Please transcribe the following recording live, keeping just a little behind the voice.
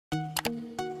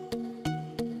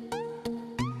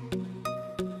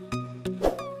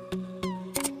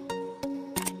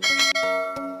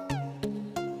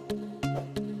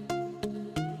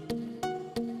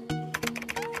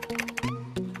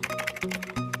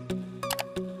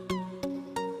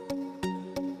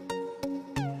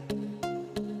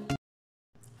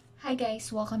Hi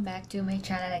guys! Welcome back to my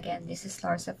channel again. This is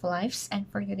Lhorsef Lifes, and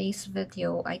for today's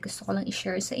video ay gusto ko lang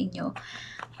i-share sa inyo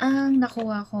ang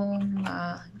nakuha kong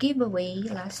giveaway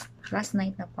last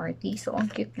night na party. So ang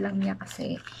cute lang niya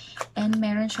kasi, and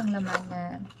meron siyang laman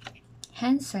na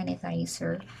hand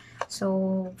sanitizer.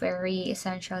 So very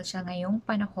essential siya ngayong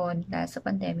panahon dahil sa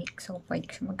pandemic, so pwede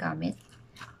siya magamit.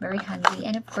 Very handy.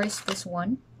 And of course this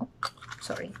one,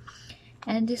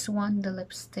 and this one, the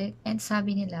lipstick. And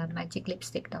sabi nila, magic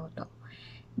lipstick daw to.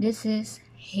 This is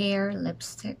Hare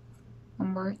Lipstick,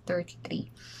 number 33.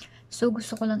 So,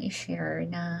 gusto ko lang i-share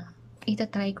na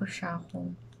itatry ko siya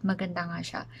kung maganda nga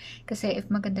siya. Kasi if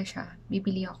maganda siya,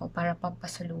 bibili ako para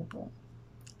pampasalubong.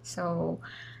 So,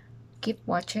 keep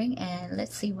watching and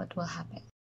let's see what will happen.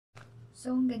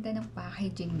 So, ang ganda ng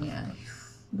packaging niya.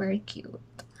 Very cute.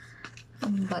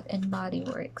 Bath and Body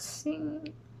Works.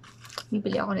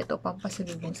 Bibili ako nito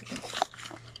pampasalubong sa kanya.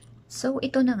 So,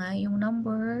 ito na nga yung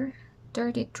number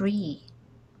 33.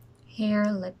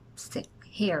 Hare Lipstick.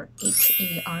 Hare.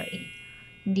 H-A-R-E.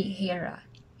 Hindi Hera.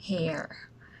 Hare.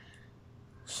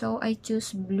 So, I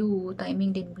choose blue.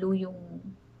 Timing din blue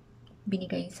yung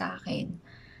binigay sa akin.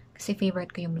 Kasi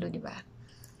favorite ko yung blue, diba?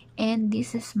 And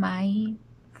this is my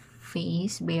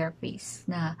face. Bare face.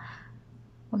 Na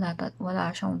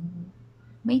wala siyang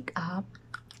makeup.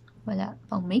 Wala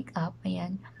pang makeup,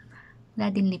 ayan. Wala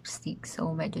din lipstick,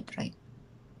 so medyo dry.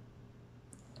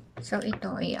 So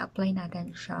ito, i-apply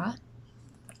natin siya.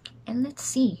 And let's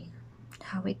see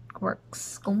how it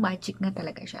works. Kung magic nga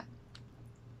talaga siya.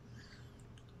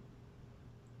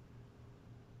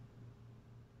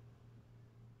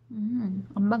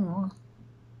 Ang bango.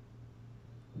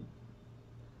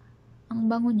 Ang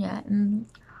bango niya.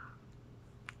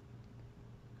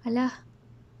 Hala.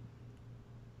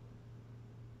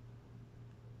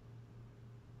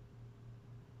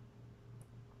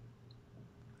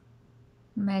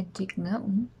 Magic nga.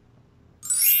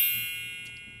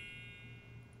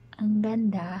 Ang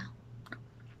ganda.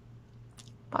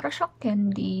 Para siyang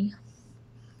candy.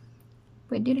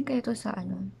 Pwede rin kaya ito sa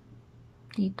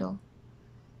dito.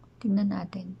 Tingnan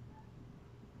natin.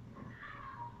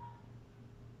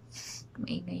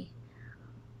 Maingay.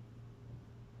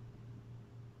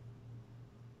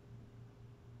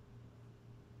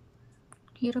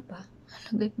 Hirap ba?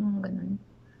 Lagay ko mga ganun.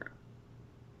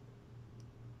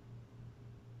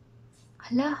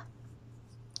 Hala.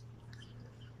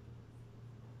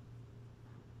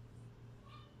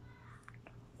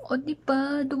 O,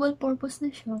 diba? Dual purpose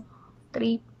na siya.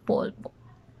 Triple po.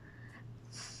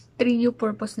 3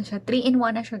 purpose na siya.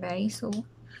 3-in-1 na siya, guys. So,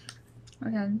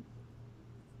 ayan.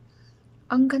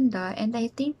 Ang ganda. And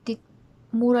I think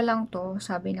mura lang to,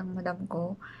 sabi ng madam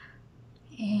ko.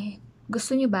 Eh,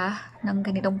 gusto niyo ba ng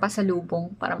ganitong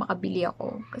pasalubong para makabili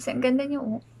ako? Kasi ang ganda niya,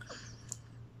 oh.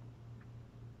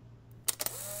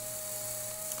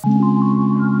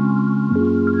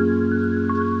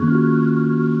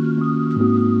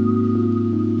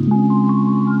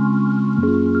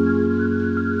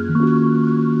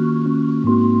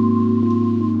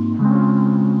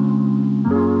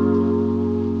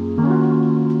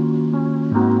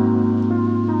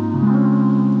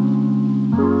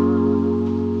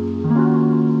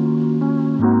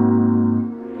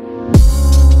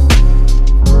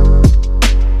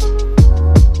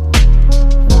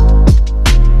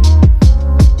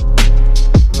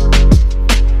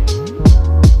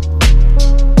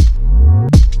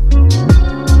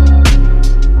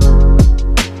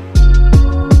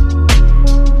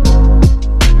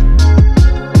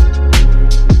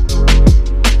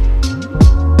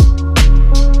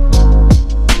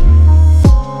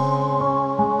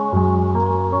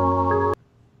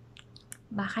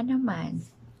 Baka naman.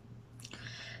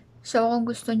 So, kung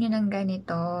gusto niyo ng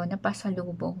ganito, na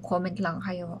pasalubong, comment lang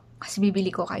kayo. Kasi bibili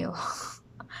ko kayo.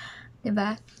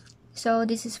 Diba? So,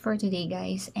 this is for today,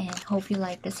 guys. And hope you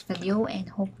like this video. And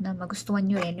hope na magustuhan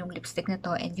nyo rin yung lipstick na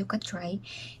to. And you can try.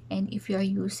 And if you are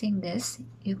using this,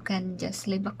 you can just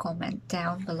leave a comment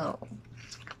down below.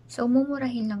 So,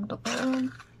 mumurahin lang to. Pero,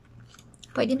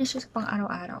 pwede na siya sa pang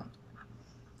araw-araw.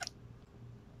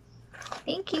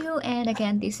 Thank you, and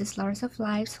again, this is Lhorsef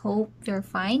Lifes. Hope you're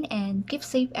fine and keep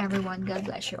safe, everyone. God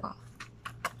bless you all.